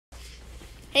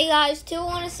Hey guys,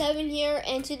 217 here,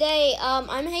 and today I'm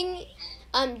hanging.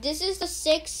 This is the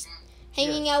 6th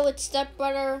hanging out with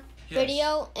stepbrother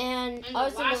video, and I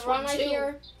was in the run right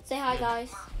here. Say hi,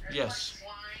 guys. Yes.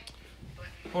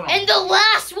 Hold on. And the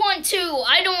last one too.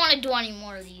 I don't want to do any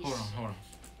more of these. Hold on.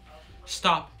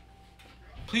 Stop.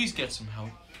 Please get some help.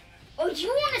 Oh, you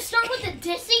want to start with the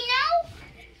dissing now?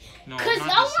 No, Cause not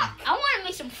I want to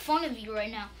make some fun of you right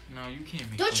now. No, you can't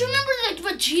make. Don't you remember the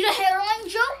Vegeta hairline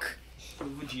joke? The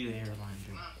Vegeta hairline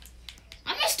joke.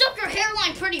 I messed up your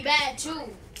hairline pretty bad too.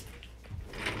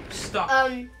 Stop.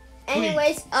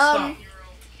 Anyways, Stop.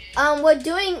 we're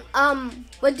doing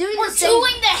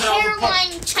the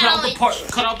hairline challenge.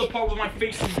 Cut out the part with my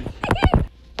face in it.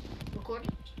 Record.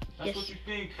 That's Yes. what you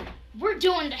think. We're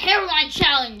doing the hairline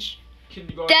challenge.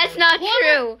 Kindergarten. That's not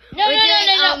true. No.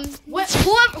 Whoever,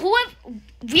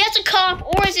 We have to cut off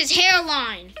Oris' his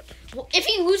hairline. If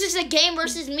he loses a game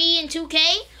versus me in 2K,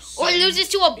 or he loses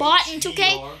to a bot in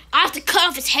 2K, I have to cut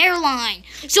off his hairline.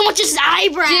 So much as his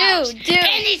eyebrows. Dude,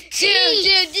 and his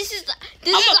teeth. this is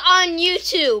on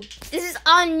YouTube. This is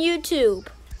on YouTube.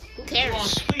 Who Come on,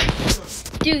 cares? please.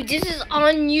 Dude, this is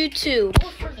on YouTube.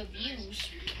 All for the views.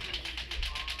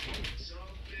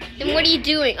 Then what are you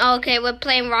doing? Oh, okay, we're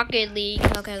playing Rocket League.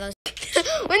 Okay, let's.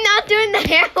 We're not doing the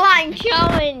hairline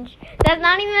challenge. That's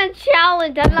not even a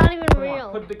challenge. That's not even Come on, real.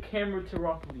 put the camera to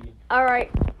Rocket League. All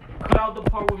right. Cut out the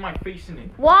part with my face in it.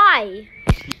 Why?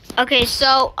 Okay,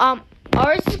 so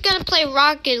ours is gonna play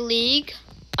Rocket League,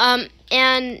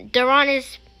 and Duran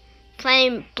is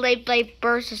playing Blade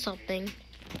Burst or something.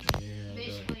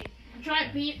 Basically, I'm trying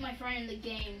to beat my friend in the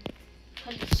game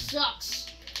because he sucks.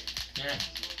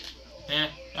 Yeah,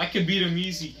 I could beat him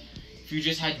easy if you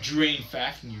just had Drain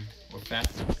Fafnir or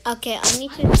Fafnir. Okay, I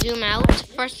need to zoom out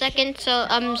for a second so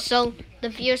the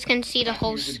viewers can see the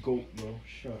whole. You're the goat, bro.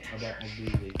 Shut about my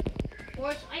baby.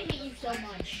 Boris, I hate you so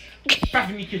much.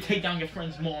 Fafnir can take down your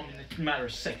friend's mom in a matter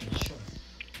of seconds. Shut up.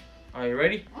 Are you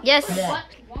ready? Yes. Come on.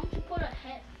 Why don't you put a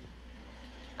head?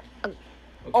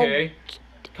 Okay.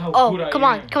 How Oh, good I come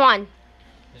am. on.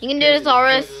 You can do this,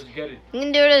 Oris. Let's get it. You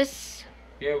can do this.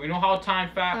 Yeah, we know how time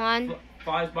Come on.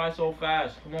 flies by so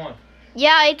fast. Come on.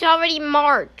 Yeah, it's already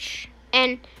March,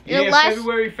 and the Yeah, last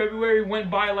February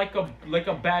went by like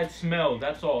a bad smell.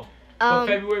 That's all. But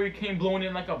February came blowing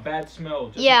in like a bad smell.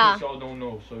 Just Yeah. in case y'all don't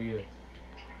know. So yeah.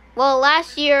 well,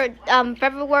 last year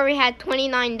February had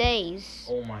 29 days.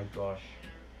 Oh my gosh.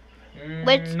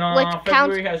 Which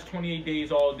February has 28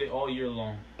 days all year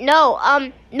long. No,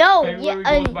 February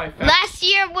goes by fast. last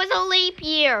year was a leap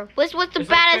year. What's the It's like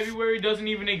baddest? February doesn't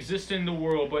even exist in the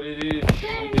world, but it is.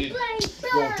 It is.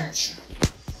 Don't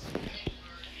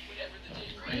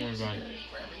worry about it.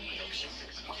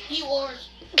 You Oris.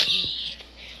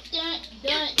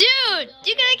 Dude,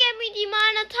 you're gonna get me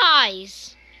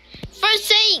demonetized for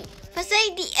saying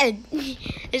the end.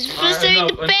 It's for Alright, saying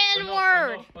enough, the bad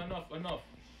word. Enough.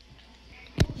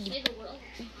 Say the word.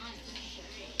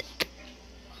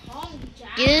 Calm down.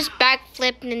 You just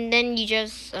backflip and then you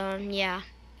just yeah.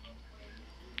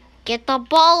 Get the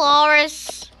ball,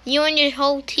 Oris. You and your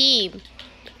whole team.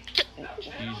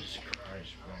 Jesus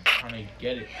Christ, bro. I'm trying to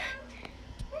get it.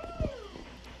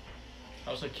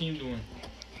 How's Hakeem doing?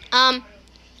 I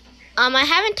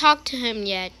haven't talked to him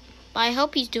yet, but I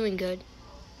hope he's doing good.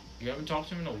 You haven't talked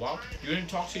to him in a while? You didn't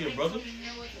talk to your brother?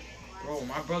 Bro,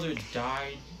 my brother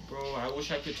died, bro. I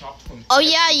wish I could talk to him. Oh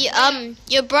yeah, your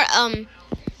wait, How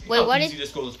what easy did?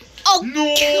 this goes. Oh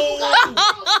No!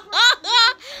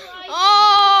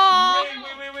 Oh!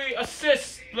 Wait.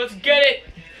 Assist. Let's get it.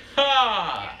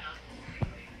 Ha!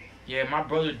 Yeah, my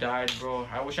brother died, bro.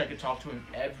 I wish I could talk to him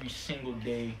every single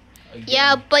day. Again.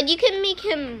 Yeah, but you can make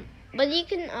him. But you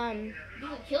can You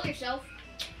will kill yourself.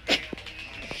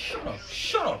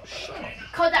 Shut up.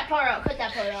 Cut that part out.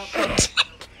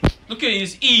 Look at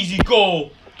his easy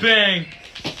goal. Bang.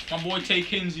 My boy Tay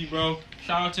Kinsey, bro.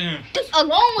 Shout out to him. What's wrong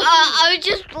with you? I was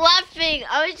just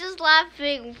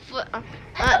laughing.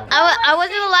 I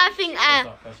wasn't laughing at.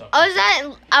 That's up. I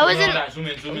wasn't.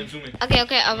 Zoom in. Okay.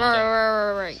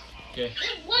 Right. Okay. It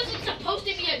wasn't supposed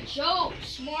to be a joke,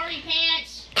 smarty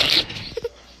pants.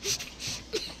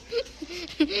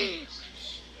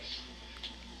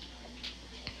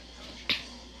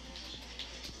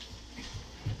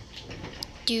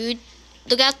 Dude,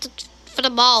 look out for the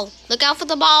ball. Look out for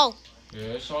the ball. Yeah,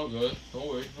 it's all good. Don't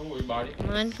worry about it.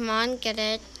 Come on, get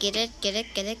it.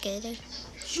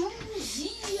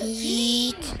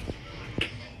 Yeet.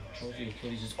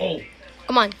 Oh!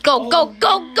 Come on, go. I'm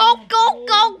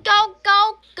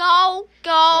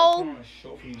on a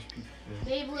show for these people, bro.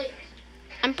 Beyblade.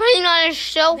 I'm putting on a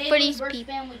show for Beyblade these burst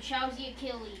people. fan with Chowsy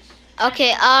Achilles.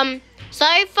 Okay,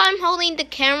 Sorry if I'm holding the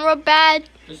camera bad,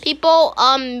 people.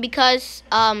 Because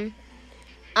I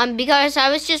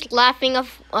was just laughing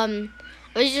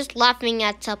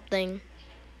at something.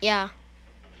 Yeah.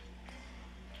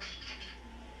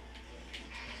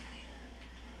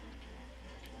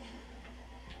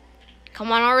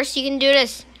 Come on, Oris, you can do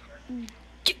this.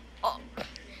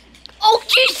 Oh,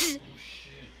 Jesus!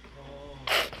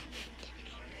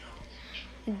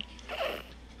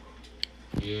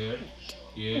 Yeah.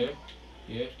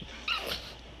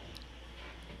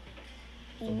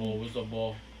 Where's the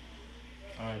ball?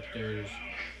 Alright, there it is.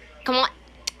 Come on.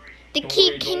 They Don't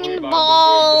keep worry, kicking the don't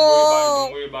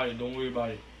ball. worry about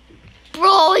it.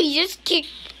 Bro, he just kicked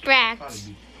back.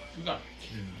 You got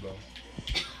kidding me, bro.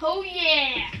 Oh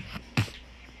yeah.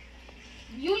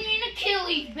 Union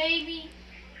Achilles, baby.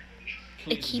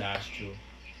 Please dash too.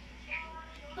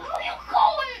 Who you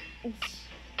calling?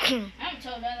 I'm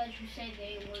told that you say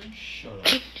they were. Shut up.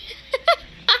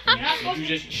 You're not supposed You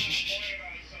to. just shh.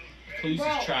 Please,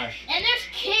 Bro, is trash. and there's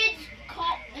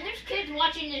kids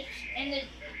watching this, and there's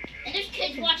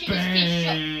kids watching this kid's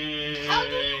show. How do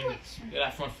you know it's? Get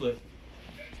that front flip.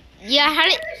 Yeah, how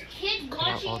did... There's kids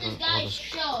watching this guy's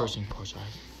show. Cursing parts,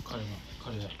 alright?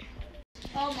 Cut it out.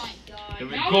 Oh my god. There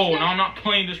we Now go. he's Now gonna- I'm not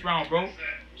playing this round, bro.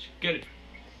 Just get it.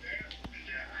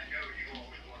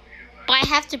 But I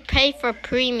have to pay for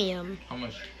premium. How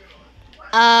much?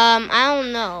 I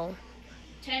don't know.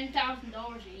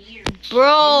 $10,000 a year.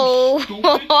 Bro.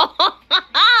 Stupid.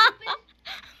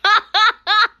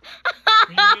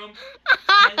 Premium?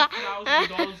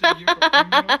 $10,000 a year for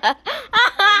premium?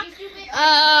 Are you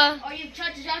stupid? Are you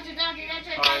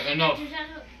Alright, enough.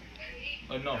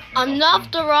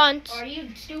 Enough, Durant. Are you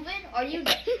stupid? Are you?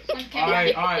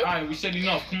 Alright. We said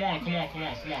enough. Come on.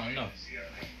 Enough.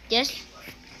 Yes.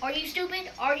 Are you stupid?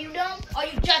 Are you dumb? Are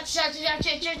you Are you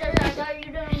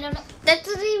dumb? That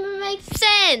doesn't even make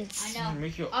sense. I know.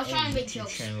 Make your I was trying own to make YouTube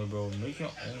jokes. channel, bro. Make your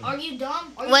own. Are you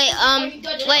dumb? Are you Wait, stupid? Are you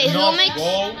dumb? wait, who Enough, makes... bro.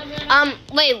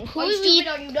 Wait, Are who you is stupid? he...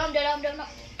 Are you dumb?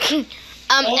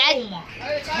 Oh Ed- my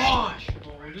Alright, sorry. gosh,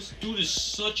 bro. This dude is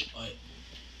such an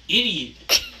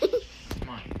idiot.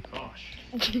 My gosh.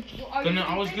 Are you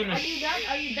I was stupid? gonna Are you dumb?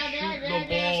 Are you dumb?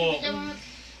 shoot the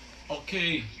ball.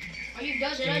 Okay. Are you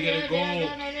dumb? He's gonna get a goal.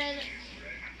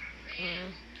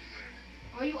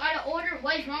 Are you out of order?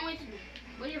 What is wrong with you?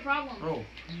 What's your problem? Bro,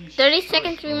 please 30 shush,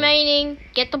 seconds bro. remaining.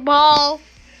 Get the ball.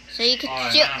 So you can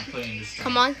Alright, shoot. I'm not playing this time.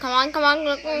 Come on. Go, Alright,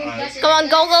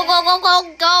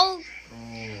 go. Oh.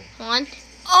 Come on.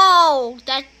 Oh,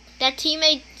 that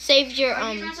teammate saved your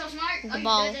Are you not so smart? the Are you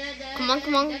ball. Come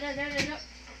on.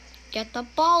 Get the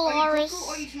ball, Are you Horace.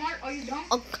 cuckoo? Are you smart? Are you dumb?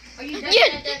 Oh, Are you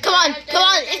yeah, come on.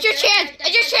 It's your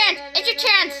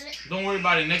chance. Don't worry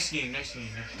about it. Next game.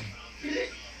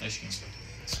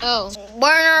 Oh,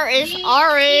 Werner is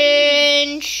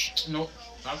orange. No,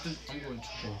 I'm going to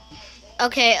go.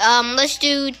 Okay, let's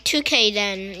do 2K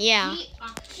then. Yeah.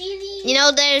 You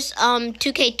know, there's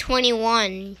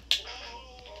 2K21,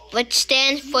 which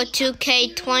stands for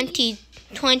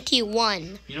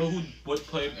 2K2021. You know what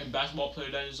player and basketball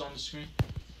player that is on the screen?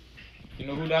 You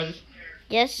know who that is?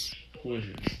 Yes. Who is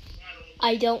it?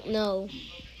 I don't know.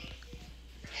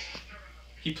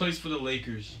 He plays for the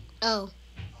Lakers. Oh.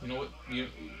 You know what? You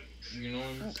know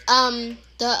him?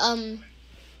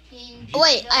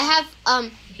 Wait, I have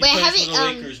He wait, I plays haven't for the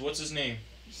Lakers. What's his name?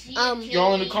 um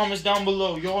Y'all in the comments down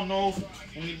below. Y'all know if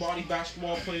anybody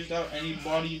basketball players that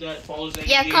anybody that follows NBA.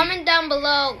 yeah, comment down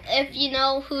below if you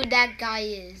know who that guy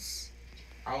is.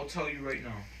 I'll tell you right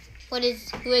now. Who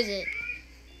is it?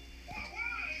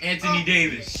 Anthony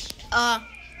Davis.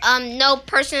 No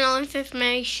personal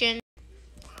information.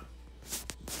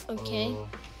 Okay.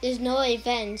 There's no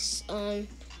events.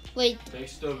 Wait.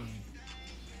 Next of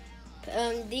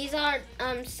These are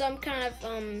some kind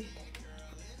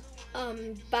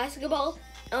of basketball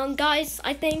guys,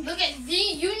 I think. Look at the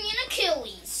Union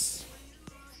Achilles.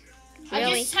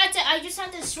 Really? I just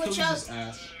had to switch up. his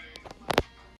ass.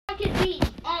 I could be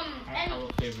I have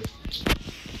a favorite.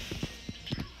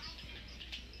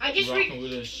 I just Rocking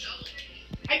with this.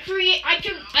 I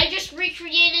just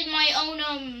recreated my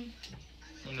own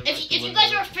If you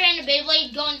guys are a fan of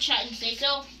Beyblade, go and chat and say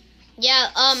so. Yeah,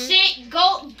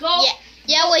 Go.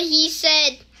 Yeah, what he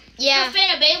said. If you're Yeah. a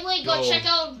fan of Beyblade, go Yo. check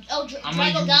out I'm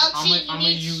Dragon Galaxy. gonna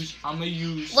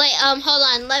use. Wait, hold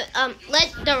on.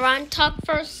 Let Duran talk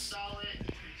first.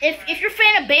 If you're a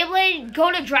fan of Beyblade,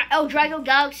 go to El Drago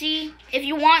Galaxy. If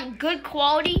you want good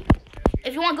quality,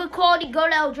 go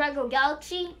to El Drago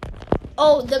Galaxy.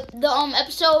 Oh, the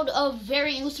episode of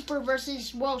Variant Lucifer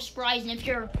versus World Surprise. And if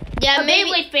you're Yeah, a maybe.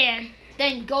 Beyblade fan,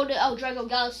 then go to El Drago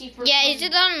Galaxy for. Yeah, is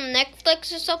it on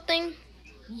Netflix or something?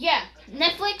 Yeah,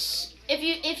 Netflix.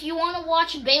 If you want to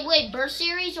watch Beyblade Burst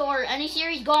series or any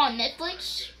series, go on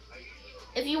Netflix.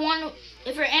 If you're an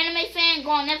anime fan, go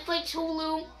on Netflix,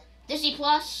 Hulu, Disney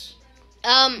Plus.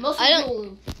 Mostly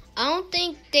Hulu. I don't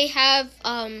think they have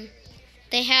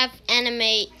anime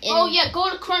in... Oh yeah, go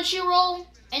to Crunchyroll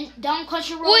and down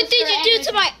Crunchyroll. What did you do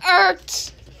to my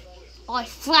Earth? Oh, I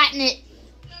flattened it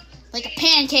like a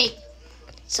pancake.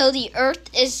 So the Earth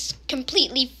is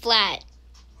completely flat.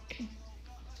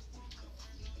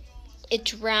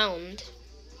 It's round.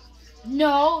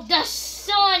 No, the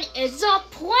sun is a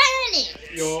planet.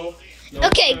 Yo.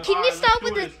 Okay, can you stop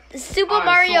with the Super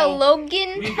Mario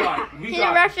Logan we got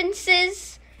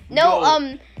references? No,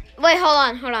 wait,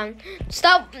 hold on.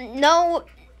 Stop. No,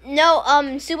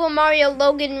 Super Mario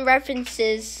Logan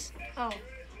references. Oh.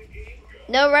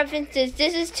 No references.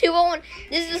 This is 201.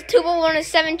 This is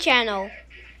 217 channel.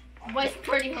 But it's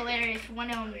pretty hilarious when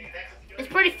it's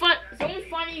pretty fun. It's only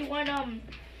funny when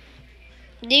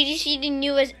Did you see the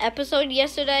newest episode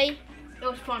yesterday? It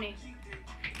was funny.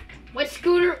 What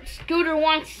Scooter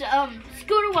wants a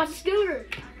scooter.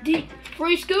 The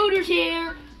free scooters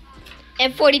here.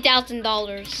 And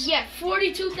 $40,000. Yeah,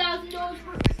 $42,000.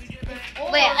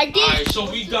 Wait, I did. Alright, so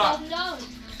we got.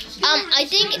 I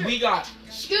think. We got.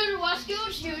 Scooter,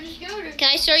 scooter. Can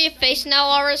I show your face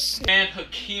now, Aris? And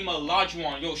Hakeem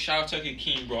Olajuwon. Yo, shout out to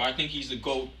Hakeem, bro. I think he's the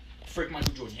GOAT. Frick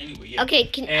Michael Jordan. Anyway, yeah. Okay,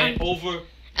 Can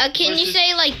you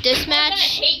say like this match? I'm gonna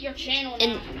hate your channel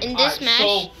now. In this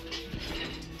match?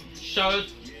 So,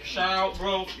 shout out,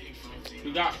 bro.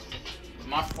 We got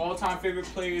my all-time favorite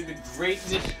player, the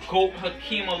greatness GOAT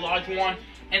Hakeem Olajuwon,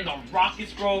 and the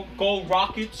Rockets, bro. Go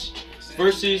Rockets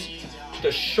versus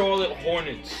the Charlotte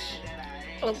Hornets.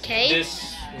 Okay.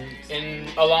 This in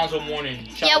Alonzo Mourning.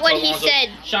 He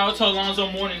said. Shout out to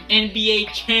Alonzo Mourning,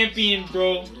 NBA champion,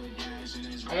 bro.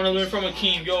 I want to learn from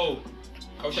Hakeem, yo.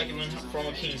 I wish I could learn from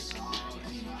Hakeem.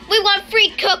 We want free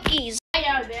cookies.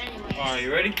 Alright,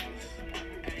 you ready?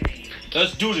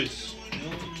 Let's do this.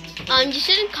 You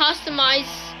shouldn't customize.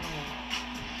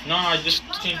 Nah, I just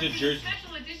changed the jersey.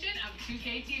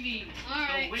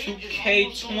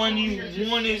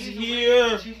 2K21 is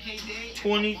here.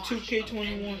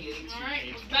 2K21.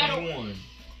 Battle.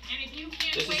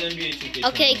 This is NBA 2K21.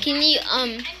 Okay, can you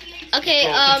Okay,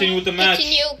 continue with the match.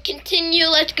 Continue.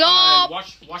 Let's go.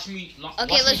 Watch me.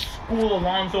 Okay, let's school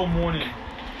Alonzo Mourning.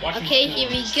 Okay, here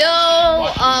we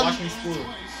go. Watch me school.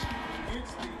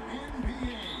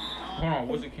 Hold on,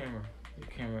 what's the camera?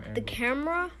 The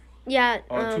camera? Yeah.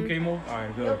 2K mode. All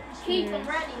right, good.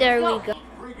 There we go.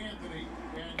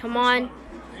 Come on.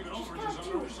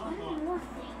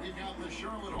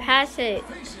 Pass it.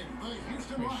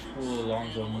 School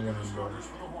Alonzo Mourning, bro.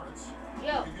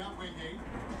 Yo.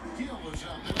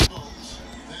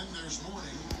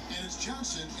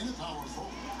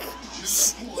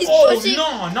 Pushing.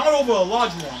 No, not over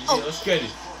Olajuwon. Yeah, let's get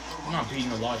it. I'm not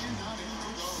beating Olajuwon.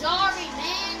 Sorry,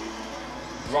 man.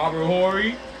 Robert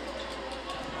Horry.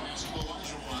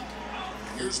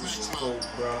 Go,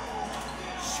 bro.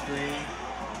 Screen.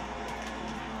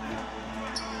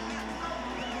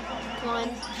 Come on.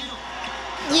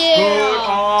 Good. Yeah.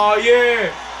 Oh,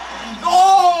 yeah.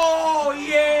 Oh,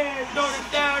 yeah. Throw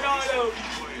it down on him.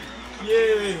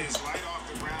 Yeah.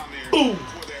 Boom.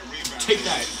 Take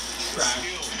that. Trash.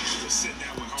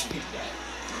 Take that.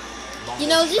 You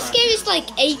know, this game is like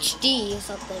HD or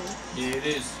something. Yeah, it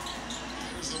is.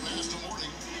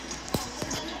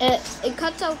 It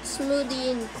cuts out smoothly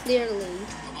and clearly.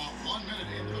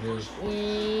 Yeah, it is.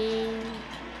 Mm.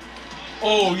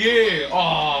 Oh, yeah.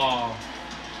 Oh.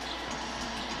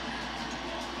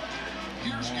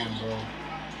 Come on, bro.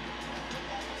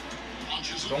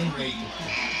 Don't make it.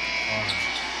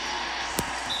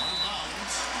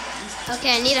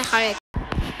 Okay, I need a higher.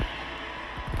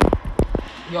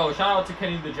 Yo, shout out to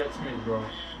Kenny the Jet Smith, bro.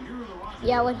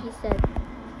 Yeah, what he said.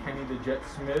 Kenny the Jet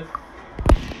Smith. I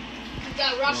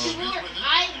got Rocky Moore.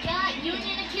 I got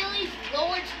Union Achilles,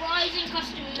 Lawrence Rising,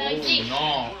 customization. Oh,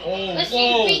 no. Oh, Let's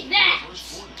see you beat that.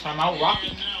 Timeout,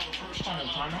 Rocky.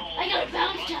 Timeout. I got a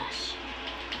bounce touch.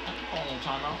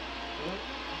 Timeout.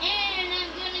 And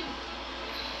I'm gonna.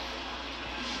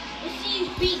 Let's see you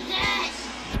beat that.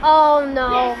 Oh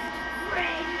no.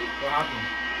 What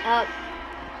happened?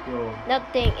 Yo.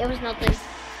 Nothing. It was nothing.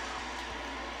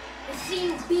 Let's see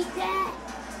you beat that.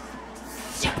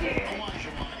 Shoot it.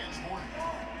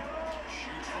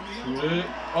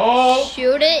 Oh.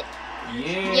 Shoot it.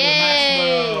 Yeah.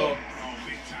 Yay. Maxwell.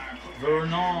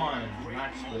 Vernon.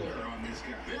 Maxwell.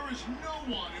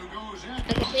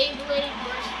 The Beyblade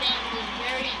burst down was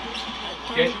very interesting.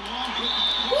 Okay.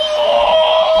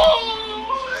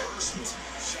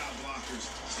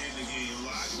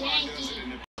 Yankee.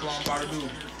 trying to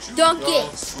do? Dunk Yo,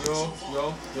 it.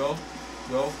 yo.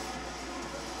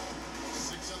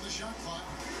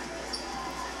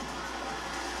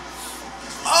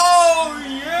 Oh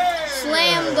yeah!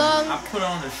 Slam dunk. I put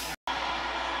on the.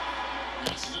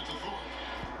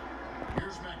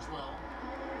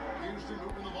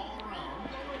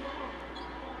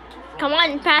 Come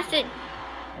on, pass it.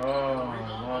 Oh,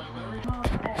 lost me.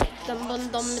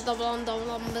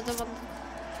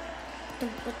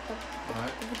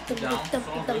 Alright, down.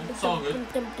 It's all good.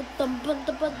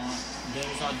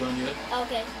 Game's not done yet.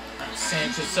 Okay.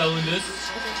 Sam Cassell in this.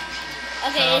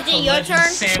 Okay, is it your turn?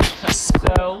 Sam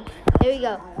Cassell. Here we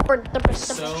go. Oh,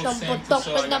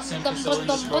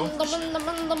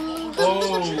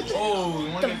 you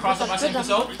want to get crossed up by Sam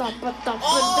Cassell?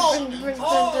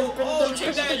 Oh,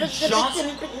 take that,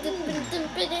 Johnson.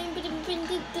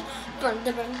 Oh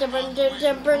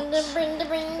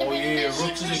yeah,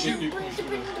 Rooks is a good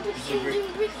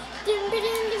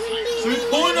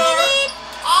three-pointer.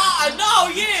 Ah, no,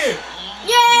 yeah.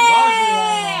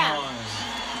 Yeah!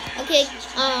 Okay,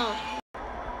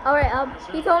 alright,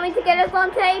 he told me to get us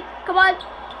on tape. Come on.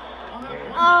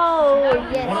 Oh,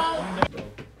 yes.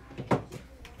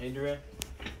 Adrian.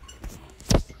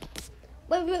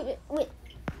 Wait.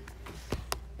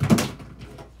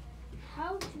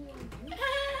 How do you...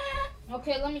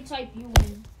 Okay, let me type you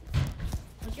in.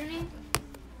 What's your name?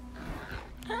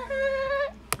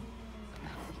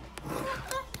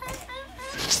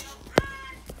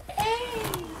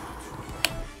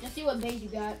 Let's see what bait you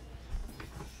got.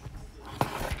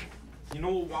 You know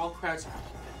what Wildcats?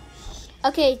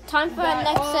 Okay, time for our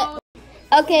next set. Oh,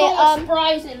 Okay,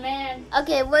 surprising, man.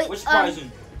 Okay, wait. Which surprising?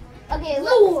 Okay,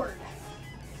 Lord.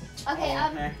 Okay,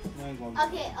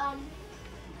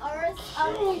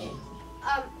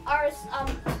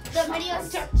 the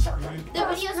video's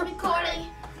recording.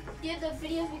 Yeah, the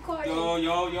video's recording.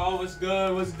 Yo, what's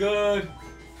good?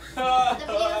 The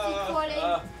video's recording.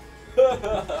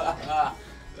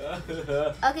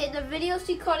 Okay, the video's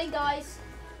recording, guys.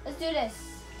 Let's do this.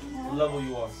 What level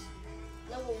you are?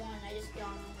 Level 1, I just got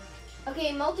on.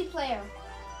 Okay, multiplayer.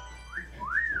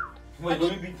 Wait,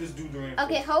 let me beat this dude during.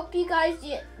 Okay, hope you guys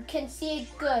can see it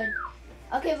good.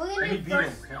 Okay, we're gonna do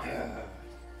first.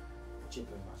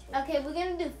 Okay, we're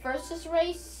gonna do versus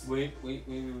race. Wait.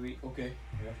 Okay.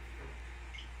 Yeah.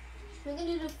 We're gonna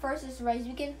do the versus race.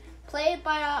 We can play it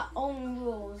by our own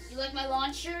rules. You like my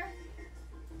launcher?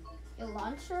 Your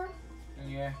launcher?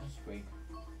 Yeah, that's great.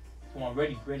 Come on,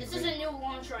 ready. This is a new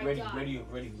launcher I got. Ready.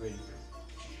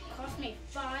 Cost me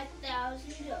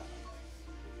 $5,000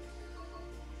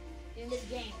 in this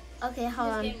game. Okay,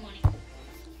 hold on. This game money.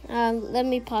 Let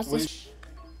me pause this.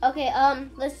 Okay,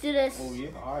 let's do this. Oh yeah,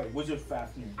 alright. Wizard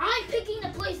Fafnir. I'm picking the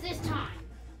place this time.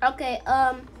 Okay,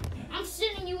 I'm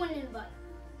sending you an invite.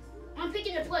 I'm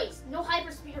picking the place. No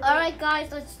hyperspeed. Alright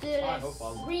guys, let's do this. No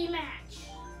problem. Rematch.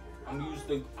 I'm gonna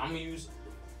use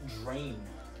Drain.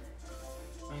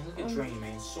 Man, look at Drain,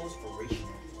 man. It's so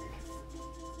inspirational.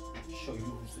 Show you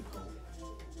who's the GOAT.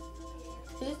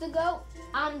 Who's the GOAT?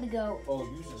 I'm the GOAT. Oh,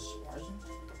 using Spartan?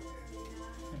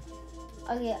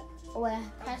 Okay, wait.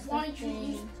 Why don't you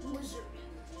use Wizard?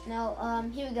 No,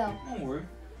 here we go. Don't worry.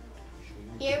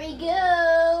 Here we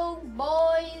go,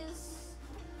 boys.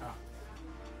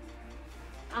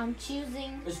 I'm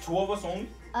choosing. It's 2 of us only?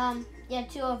 Yeah,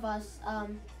 2 of us.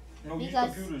 No,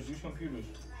 because use computers.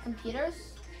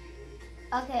 Computers?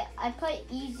 Okay, I play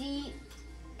easy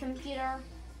computer.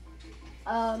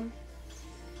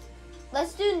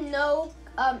 Let's do no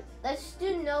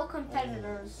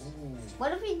competitors. Ooh.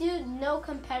 What if we do no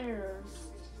competitors?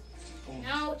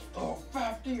 No. Oh,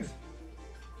 Fafnir.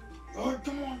 Oh,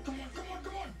 come on.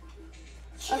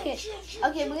 Okay,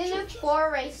 we're gonna do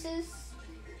 4 races.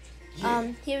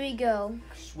 Yeah. Here we go.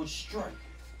 Switch strike.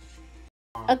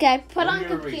 Okay, put No on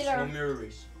mirror computer. Race, no mirror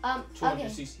race.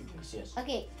 260 race, yes.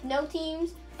 Okay, no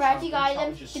teams, tragic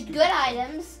items, the good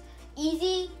items,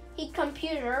 easy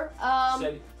computer, all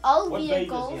What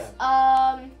vehicles, bases you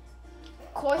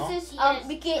courses, Yes,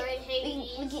 we yes.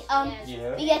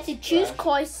 get to choose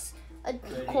courses, He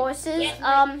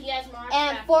has Mirage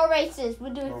and Trap. 4 races.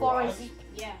 We're doing 4 Mirage? races.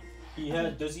 Yeah.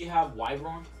 Does he have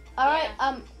Wyvern? Alright,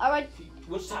 Yeah. alright,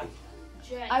 Which type?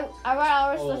 Jet.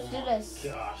 alright, Oh let's do this.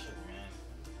 Gosh, man.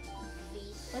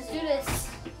 Let's do this.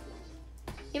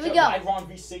 Here we Is go. that Wyvern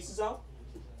V6 is out?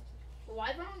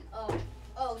 Wyvern?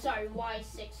 Oh, sorry,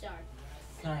 Y6, sorry.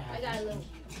 Can I have I got a this? little.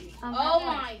 Um, Oh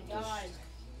my god.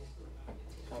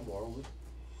 Can I borrow it?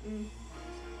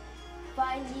 But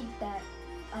I need that.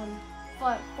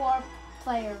 For 4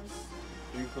 players.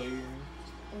 3 players.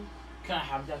 Can I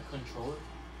have that controller?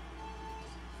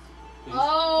 Please?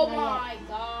 Oh Not my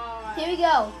god. Here we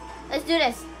go. Let's do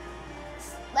this.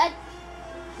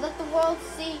 Let the world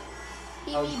see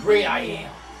how me great beat I you.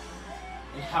 am.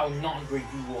 And how non-great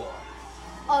you are.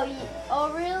 Oh,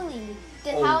 oh really?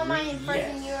 Then Oh, how am I in really? first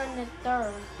Yes. and you're in the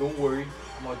third? Don't worry,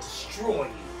 I'm gonna destroy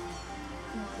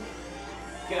you.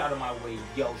 Get out of my way,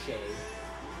 yo, Shay.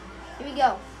 Here we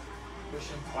go.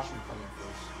 Christian, watch me come in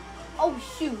first. Oh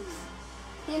shoot.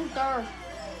 He's in third.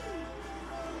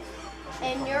 Watch me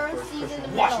And come you're in first, season Christian.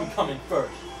 in the Watch middle. me come in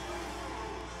first.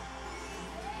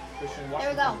 Christian, watch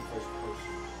There me we go. come in first.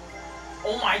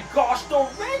 Oh my gosh, the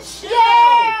red shell!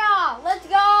 Yeah! Let's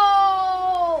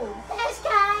go! Let's go!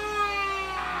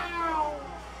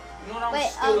 You know what? I'm Wait,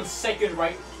 still in second,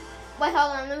 right? Wait,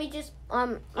 hold on. Let me just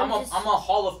I'm a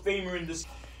Hall of Famer in this.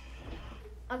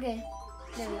 Okay.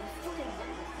 There we go.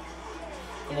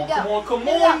 Come Here on, we go. come on, come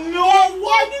Here we on! go. No! Yes,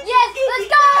 why yes, did yes! you Let's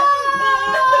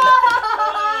go!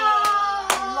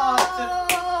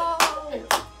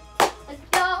 Let's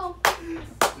go!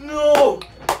 No!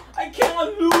 I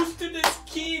cannot lose to this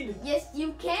kid. Yes,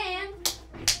 you can.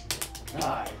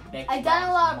 Alright, next I've done a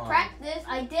round's lot of mine. practice.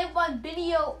 I did one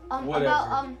video Whatever.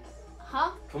 about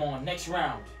huh? Come on, next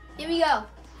round. Here we go.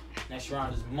 Next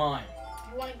round is mine.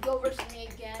 You want to go versus me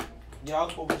again? Yeah, I'll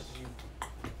go versus you.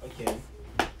 Okay.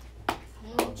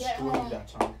 I'll Get screw you home. that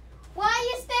time. Why are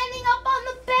you standing up on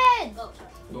the bed? Oh, sorry.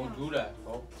 Don't do that,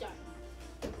 bro.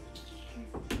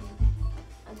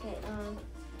 Okay,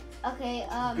 okay,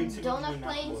 Good to donut do not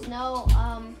planes, work. no,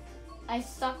 I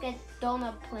suck at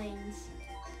donut planes.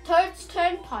 Turds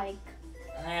Turnpike.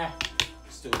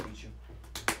 Still beat you.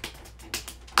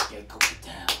 Yeah, go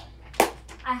down.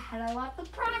 I had a lot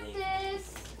of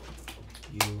practice.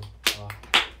 You are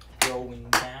going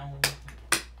down.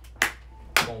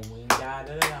 Going down.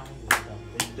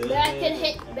 Ben can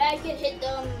hit the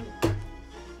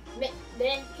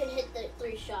Ben can hit the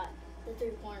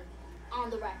 3-pointer on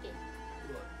the racket.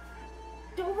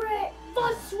 The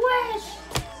swish.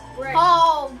 Brick.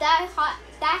 Oh, that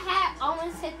hat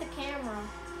almost hit the camera.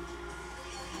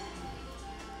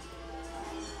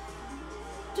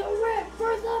 The rip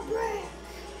for the brick.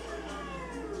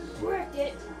 Bricked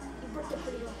it. You bricked it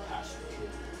pretty well.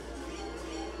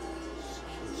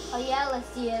 Oh yeah, let's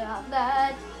see it on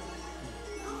that.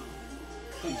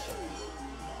 Please shut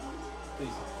up.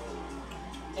 Please.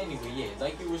 Anyway, yeah,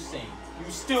 like you were saying,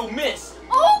 you still miss.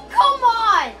 Oh come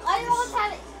on! I almost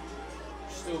had it.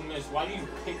 You still miss. Why do you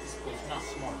pick this place? You're not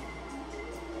smart.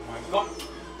 Oh my god.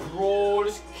 Bro,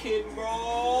 this kid,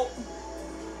 bro.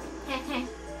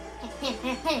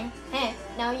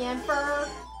 Now you're in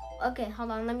first. Okay,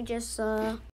 hold on. Let me just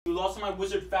You lost to my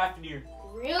Wizard Fafnir.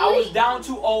 Really? I was down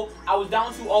 2-0.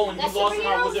 and That's you lost to my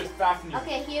superheroes? Wizard Fafnir.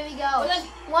 Okay, here we go. Well, that's-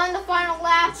 Won the final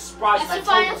lap. It's surprising. That's I the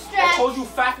final stretch. I told you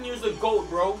Fafnir's the GOAT,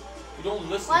 bro. You don't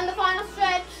listen. Won the final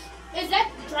stretch. Is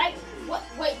that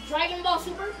Dragon Ball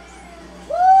Super?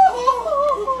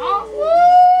 Huh?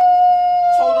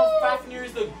 Told him Fafnir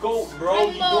is the GOAT, bro.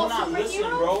 Dragon You Ball do not listen,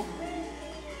 superhero? bro.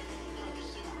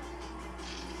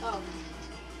 Oh.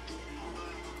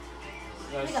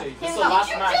 Let's Here we see. go. This is Here the we go. last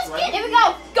match, right? Here we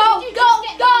go. Go, go, go,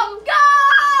 go, go.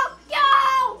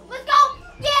 Let's go.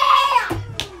 Yeah.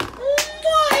 Oh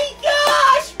my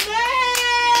gosh,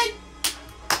 man!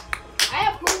 I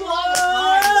have Google all the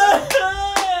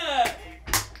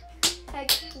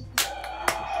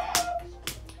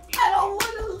I don't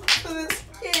want to lose to this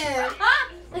kid.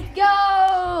 Let's go.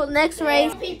 Next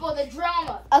race. time. People, the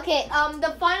drama. Okay,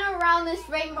 the final round is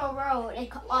Rainbow Road. It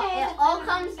all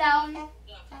comes down.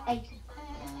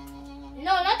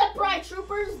 No, not the Pride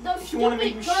Troopers. The If you want to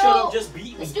make stupid me shut up, girl. just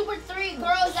beat The me. stupid 3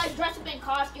 girls that dress up in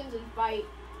costumes and fight.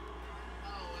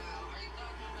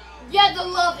 Yeah, the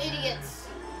love idiots.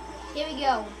 Here we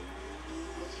go.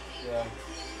 Yeah.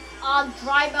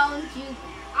 Dry bones. You.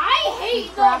 I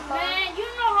hate them, Crap. man. You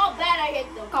know how bad I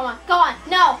hate them. Come on. Go on.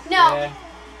 No. No. Yeah.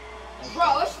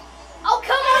 Bro, it's- Oh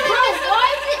come on. Bro, why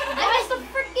did I missed the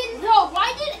freaking. no?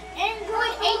 Why did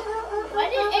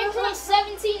Android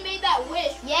 17 made that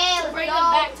wish? Yeah, To let's bring go.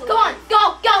 them back to Come life. on,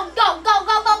 go, go, go, go,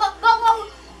 go, go, go, go, go.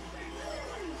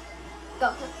 Go.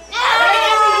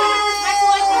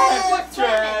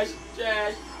 Trash,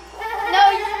 trash. No,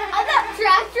 I'm not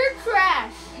trash. You're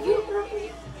trash.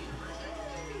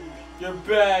 You're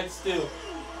bad still.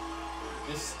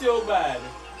 You're still bad.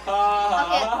 Ha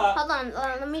Okay, ha ha. hold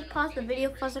on. Let me pause the video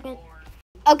for a second.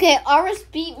 Okay, Aris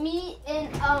beat me in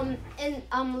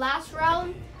last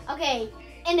round. Okay,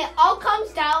 and it all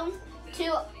comes down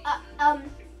to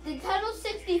Nintendo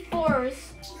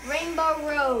 64's Rainbow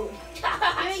Road.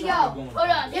 Here we go. Hold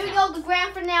on. Here we go. The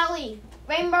grand finale.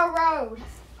 Rainbow Road.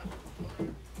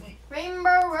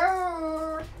 Rainbow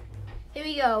Road. Here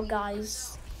we go,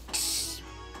 guys.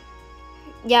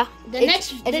 Yeah. The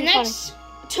next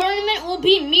tournament will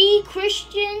be me,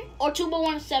 Christian, or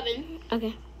Tubo17.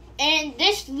 Okay. And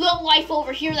this little life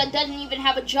over here that doesn't even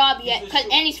have a job yet,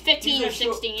 and he's 15 or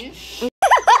 16.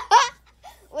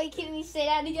 Wait, can we say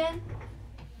that again?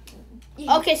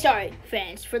 Okay, sorry,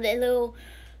 fans, for the little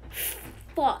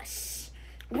fuss.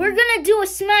 We're gonna do a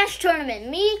Smash tournament.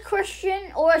 Me,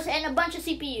 Christian, Oris, and a bunch of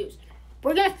CPUs.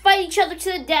 We're gonna fight each other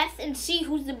to the death and see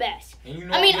who's the best. You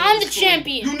know I'm the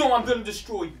champion. You know I'm gonna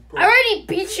destroy you, bro. I already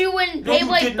beat you in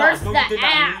Beyblade Burst the app.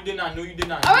 No, you did not. No, you did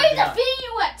not. I already defeated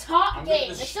you at Top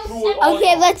Game. It's so simple.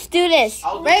 Okay, let's do this.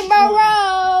 Rainbow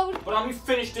Road. But let me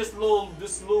finish this little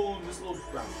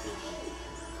round.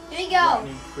 Here we go.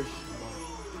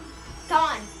 Come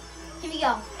on. Here we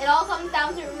go. It all comes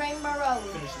down to Rainbow Road.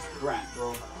 Finish this brat,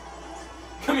 bro.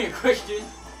 Come here, Christian.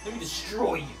 Let me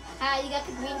destroy you. You got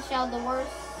the green shell, the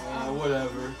worst. Yeah,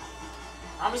 whatever.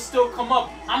 I'ma still come up.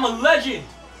 I'm a legend.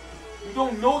 You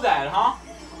don't know that, huh?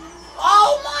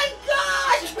 Oh my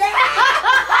gosh, man!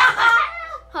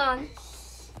 Hold on.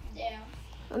 Damn.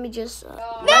 Let me just. No!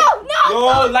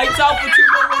 Yo, lights out for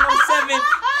Tubo107.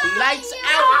 Lights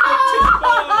out for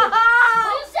Tubo. What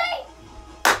did you say?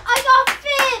 I got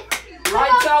fit.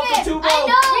 Lights out for Tubo. I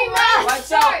know.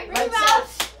 Lights out. Lights out.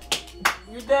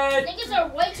 You're dead. Niggas are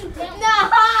way too damn. No.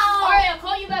 Alright, I'll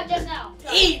call you back just now.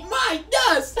 Eat my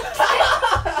dust.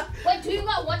 Wait, do you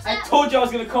got WhatsApp? I told you I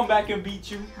was gonna come back and beat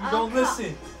you. You don't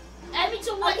listen. Add me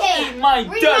to WhatsApp. Okay. Eat my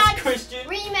Rematch. dust, Christian.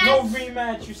 Rematch. No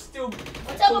rematch. You still.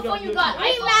 What's up before you got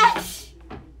Rematch.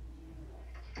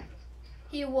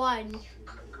 He won.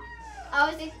 I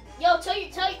was the Yo, tell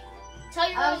your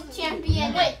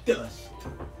champion. Wait. Dust.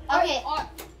 Okay.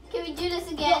 Can we do this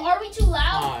Yo, again? are we too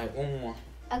loud? Alright, one more.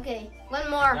 Okay. One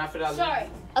more. Not for that. Sorry.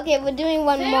 Okay, we're doing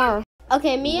one more.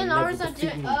 Okay, me and Never Oris are defeat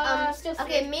doing. me. Still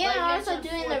Okay, three, me and but Oris you're are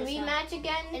doing four the this time. rematch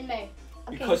again. In May.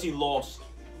 Okay. Because he lost.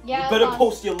 Yeah. You I better lost.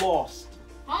 post your loss.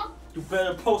 Huh? You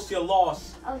better post your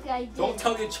loss. Okay, I did. Don't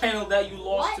tell your channel that you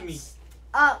lost to me.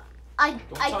 I Don't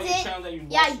tell your did. channel that you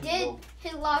lost Yeah, I to me, did. bro.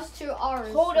 He lost to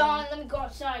Oris. Hold on, let me go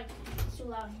outside. It's too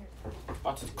loud in here.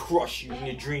 About to crush you in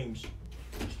your dreams.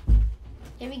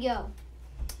 Here we go.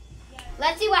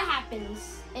 Let's see what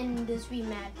happens in this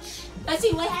rematch. Let's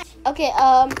see what happens. Okay,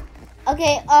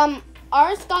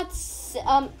 Oris got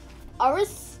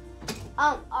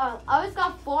Oris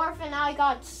got 4th and I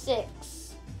got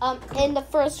 6th. In the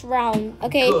first round.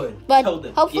 Okay. Good. But Tell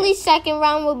them. hopefully Yes. second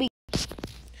round will be.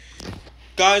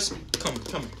 Guys, come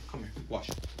here. Watch.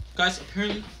 Guys,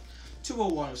 apparently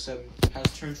 20107 has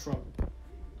turned from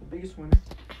the biggest winner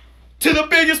to the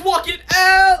biggest walking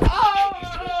L.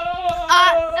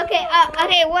 Okay.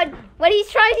 What he's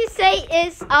trying to say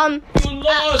is You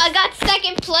lost. I got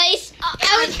second place.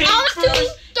 I came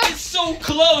first. It's so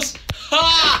close.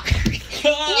 Ha!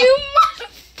 You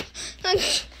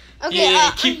must. Okay.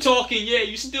 Yeah, keep talking. Yeah,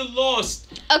 you still lost.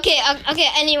 Okay.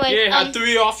 Anyway. Yeah, had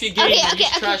 3 off your game. okay, You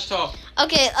trash talk.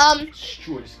 Okay.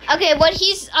 Sure. Okay. What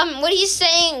he's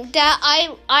saying that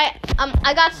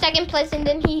I got second place and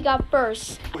then he got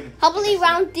first. Hopefully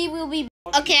round D will be.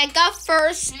 Okay, I got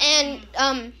first and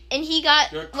he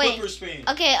got. You're a Wait. Clippers fan.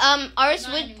 Okay. Oris,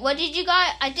 what did you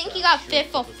got? I think you got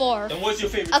 5th or 4th. Then what's your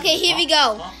favorite? Okay, team? here we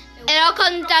go. Huh? It all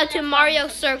comes down to Mario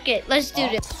Circuit. Let's do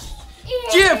this.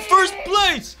 Yeah, first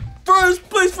place! First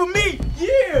place for me!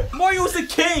 Yeah! Mario's the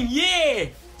king! Yeah!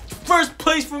 First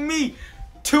place for me!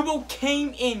 Tubo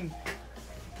came in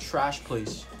trash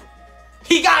place.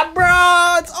 He got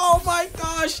bronze! Oh my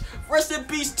gosh! Rest in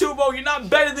peace, Tubo. You're not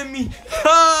better than me.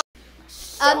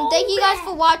 Thank you guys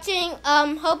for watching.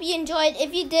 Hope you enjoyed.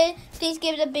 If you did, please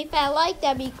give it a big fat like.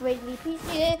 That'd be greatly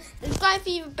appreciated. Subscribe if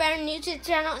you're brand new to the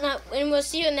channel, and we'll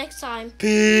see you next time.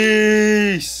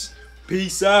 Peace!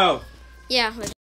 Peace out. Yeah.